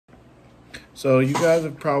So you guys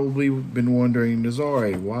have probably been wondering,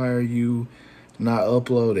 Nazare, why are you not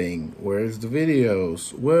uploading? Where's the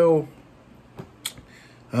videos? Well,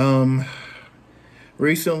 um,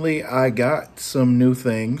 recently I got some new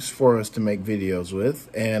things for us to make videos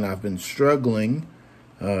with, and I've been struggling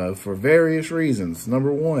for various reasons.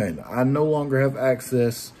 Number one, I no longer have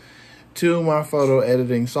access to my photo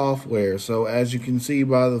editing software. So as you can see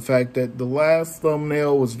by the fact that the last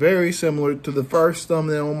thumbnail was very similar to the first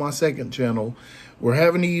thumbnail on my second channel, we're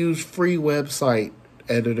having to use free website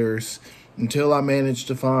editors until I manage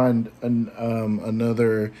to find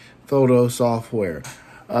another photo software.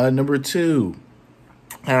 Number two,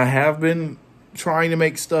 I have been trying to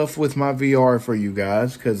make stuff with my VR for you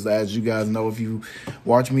guys, because as you guys know, if you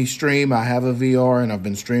watch me stream, I have a VR and I've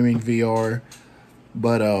been streaming VR.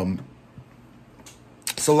 But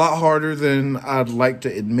it's a lot harder than I'd like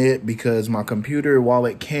to admit, because my computer, while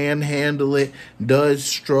it can handle it, does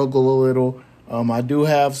struggle a little. I do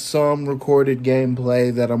have some recorded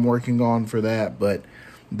gameplay that I'm working on for that, but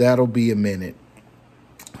that'll be a minute.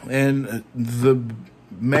 And the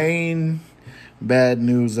main bad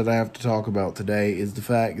news that I have to talk about today is the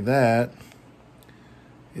fact that,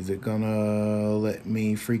 is it gonna let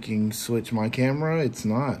me freaking switch my camera? It's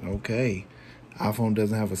not. Okay. iPhone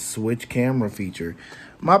doesn't have a switch camera feature.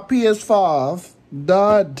 My PS5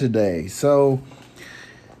 died today, so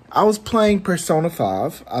I was playing Persona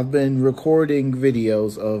 5. I've been recording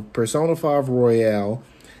videos of Persona 5 Royale,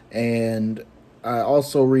 and I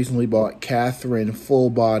also recently bought Catherine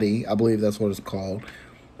Full Body. I believe that's what it's called.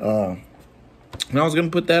 And I was going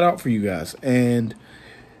to put that out for you guys. And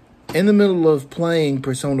in the middle of playing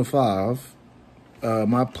Persona 5,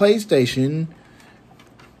 my PlayStation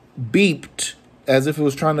beeped as if it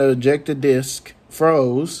was trying to eject a disc,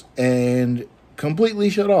 froze, and completely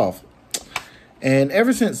shut off. And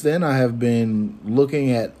ever since then, I have been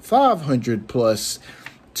looking at 500 plus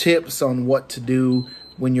tips on what to do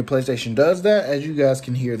when your PlayStation does that. As you guys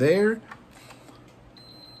can hear there,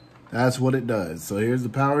 that's what it does. So here's the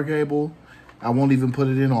power cable. I won't even put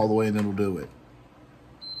it in all the way and it'll do it.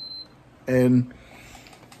 And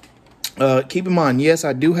keep in mind, yes,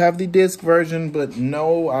 I do have the disc version, but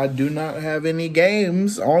no, I do not have any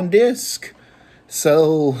games on disc.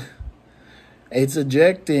 So it's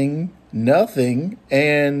ejecting nothing,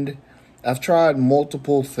 and I've tried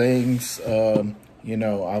multiple things. You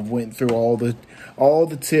know, I've went through all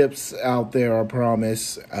the tips out there, I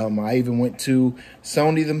promise. I even went to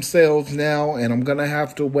Sony themselves now, and I'm gonna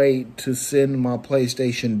have to wait to send my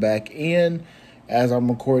PlayStation back in. As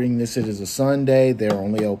I'm recording this, it is a Sunday. They're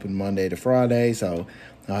only open Monday to Friday, so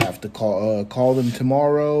I'll have to call them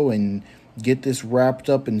tomorrow and get this wrapped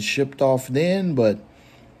up and shipped off then. But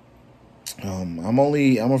I'm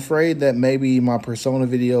afraid that maybe my Persona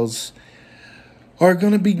videos are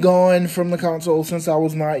gonna be gone from the console, since I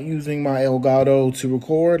was not using my Elgato to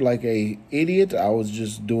record like a idiot. I was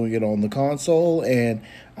just doing it on the console, and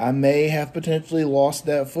I may have potentially lost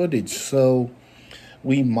that footage. So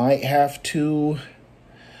we might have to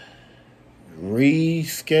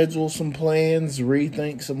reschedule some plans,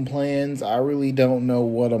 rethink some plans. I really don't know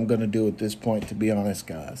what I'm going to do at this point, to be honest,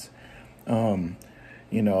 guys.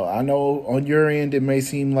 You know, I know on your end it may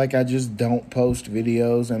seem like I just don't post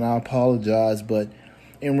videos, and I apologize, but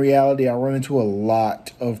in reality, I run into a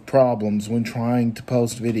lot of problems when trying to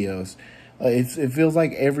post videos. It feels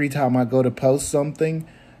like every time I go to post something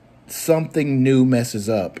new messes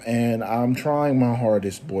up, and I'm trying my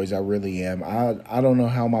hardest, boys. I really am. I don't know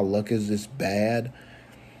how my luck is this bad,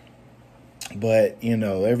 but you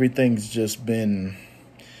know, everything's just been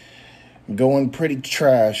going pretty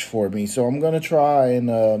trash for me. So I'm gonna try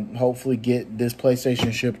and hopefully get this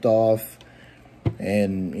PlayStation shipped off,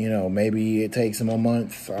 and you know, maybe it takes them a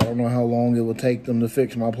month. I don't know how long it will take them to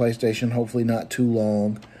fix my PlayStation. Hopefully not too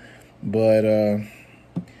long, but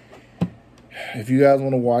if you guys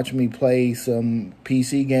want to watch me play some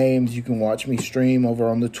PC games, you can watch me stream over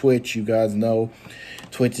on the Twitch. You guys know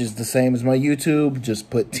Twitch is the same as my YouTube. Just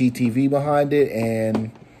put TTV behind it.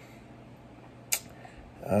 And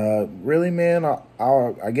really, man,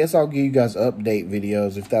 I guess I'll give you guys update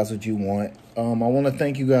videos if that's what you want. I want to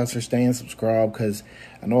thank you guys for staying subscribed, because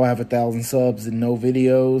I know I have 1,000 subs and no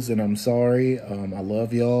videos, and I'm sorry. I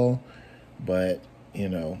love y'all, but you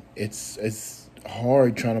know, it's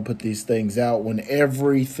hard trying to put these things out when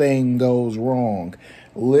everything goes wrong.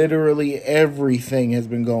 Literally everything has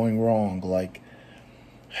been going wrong. Like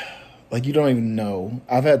you don't even know.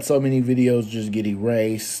 I've had so many videos just get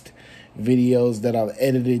erased. Videos that I've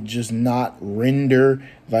edited just not render.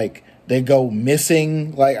 Like, they go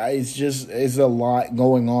missing. Like, it's a lot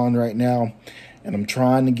going on right now, and I'm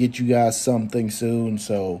trying to get you guys something soon.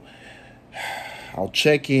 So I'll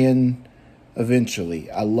check in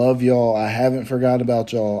eventually. I love y'all. I haven't forgot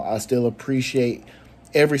about y'all. I still appreciate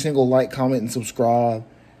every single like, comment, and subscribe.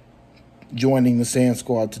 Joining the Sand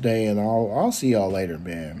Squad today, and I'll see y'all later,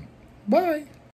 man. Bye.